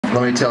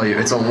let me tell you,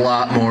 it's a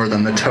lot more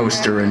than the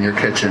toaster in your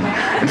kitchen.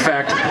 In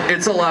fact,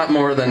 it's a lot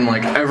more than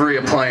like every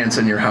appliance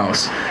in your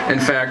house. In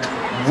fact,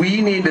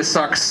 we need to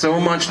suck so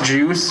much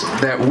juice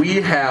that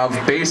we have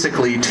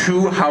basically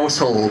 2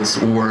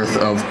 households worth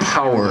of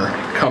power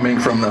coming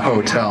from the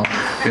hotel.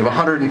 We have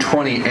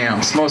 120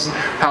 amps. Most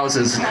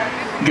houses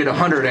get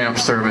 100 amp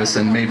service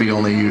and maybe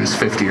only use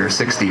 50 or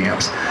 60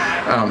 amps.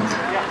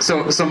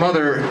 So some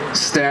other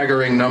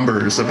staggering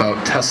numbers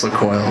about Tesla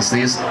coils.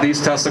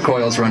 These Tesla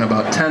coils run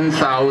about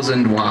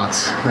 10,000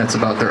 watts. That's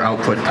about their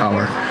output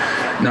power.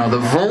 Now the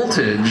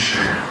voltage,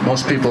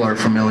 most people are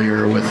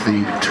familiar with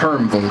the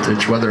term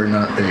voltage, whether or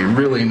not they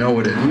really know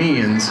what it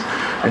means.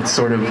 It's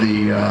sort of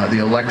the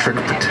electric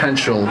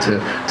potential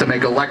to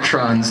make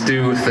electrons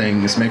do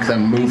things, make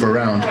them move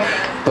around.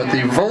 But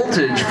the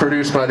voltage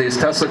produced by these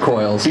Tesla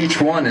coils,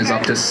 each one is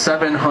up to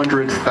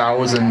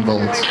 700,000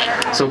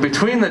 volts. So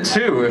between the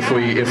two,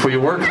 if we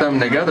work them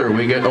together,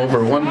 we get over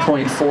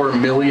 1.4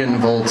 million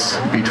volts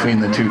between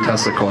the 2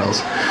 Tesla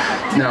coils.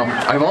 Now,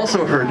 I've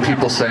also heard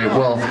people say,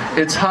 well,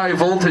 it's high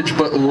voltage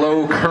but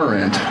low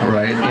current,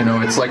 right? You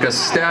know, it's like a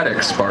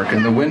static spark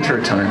in the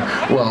winter time.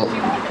 Well,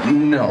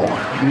 no,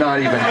 not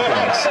even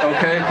close,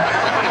 okay?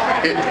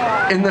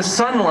 In the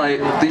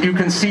sunlight, you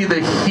can see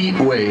the heat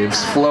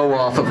waves flow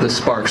off of the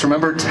sparks.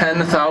 Remember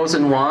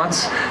 10,000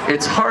 watts?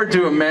 It's hard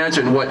to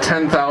imagine what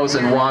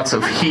 10,000 watts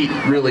of heat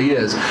really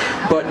is.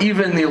 But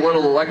even the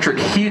little electric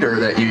heater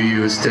that you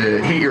use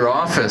to heat your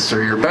office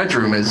or your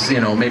bedroom is,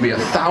 you know, maybe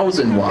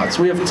 1,000 watts.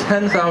 We have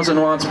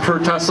 10,000 watts per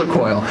Tesla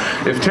coil.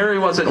 If Terry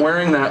wasn't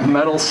wearing that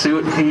metal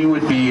suit, he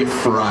would be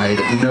fried,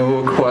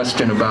 no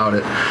question about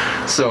it.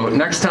 So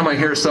next time I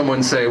hear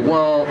someone say,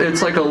 well,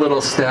 it's like a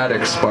little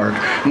static spark,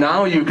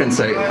 now you can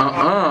say,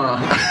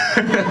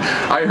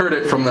 I heard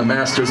it from the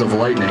Masters of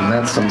Lightning.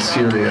 That's some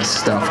serious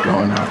stuff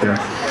going out there.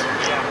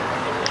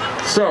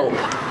 So,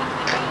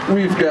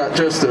 we've got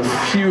just a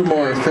few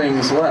more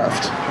things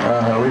left.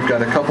 We've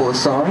got a couple of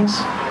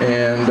songs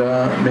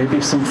and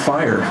maybe some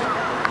fire.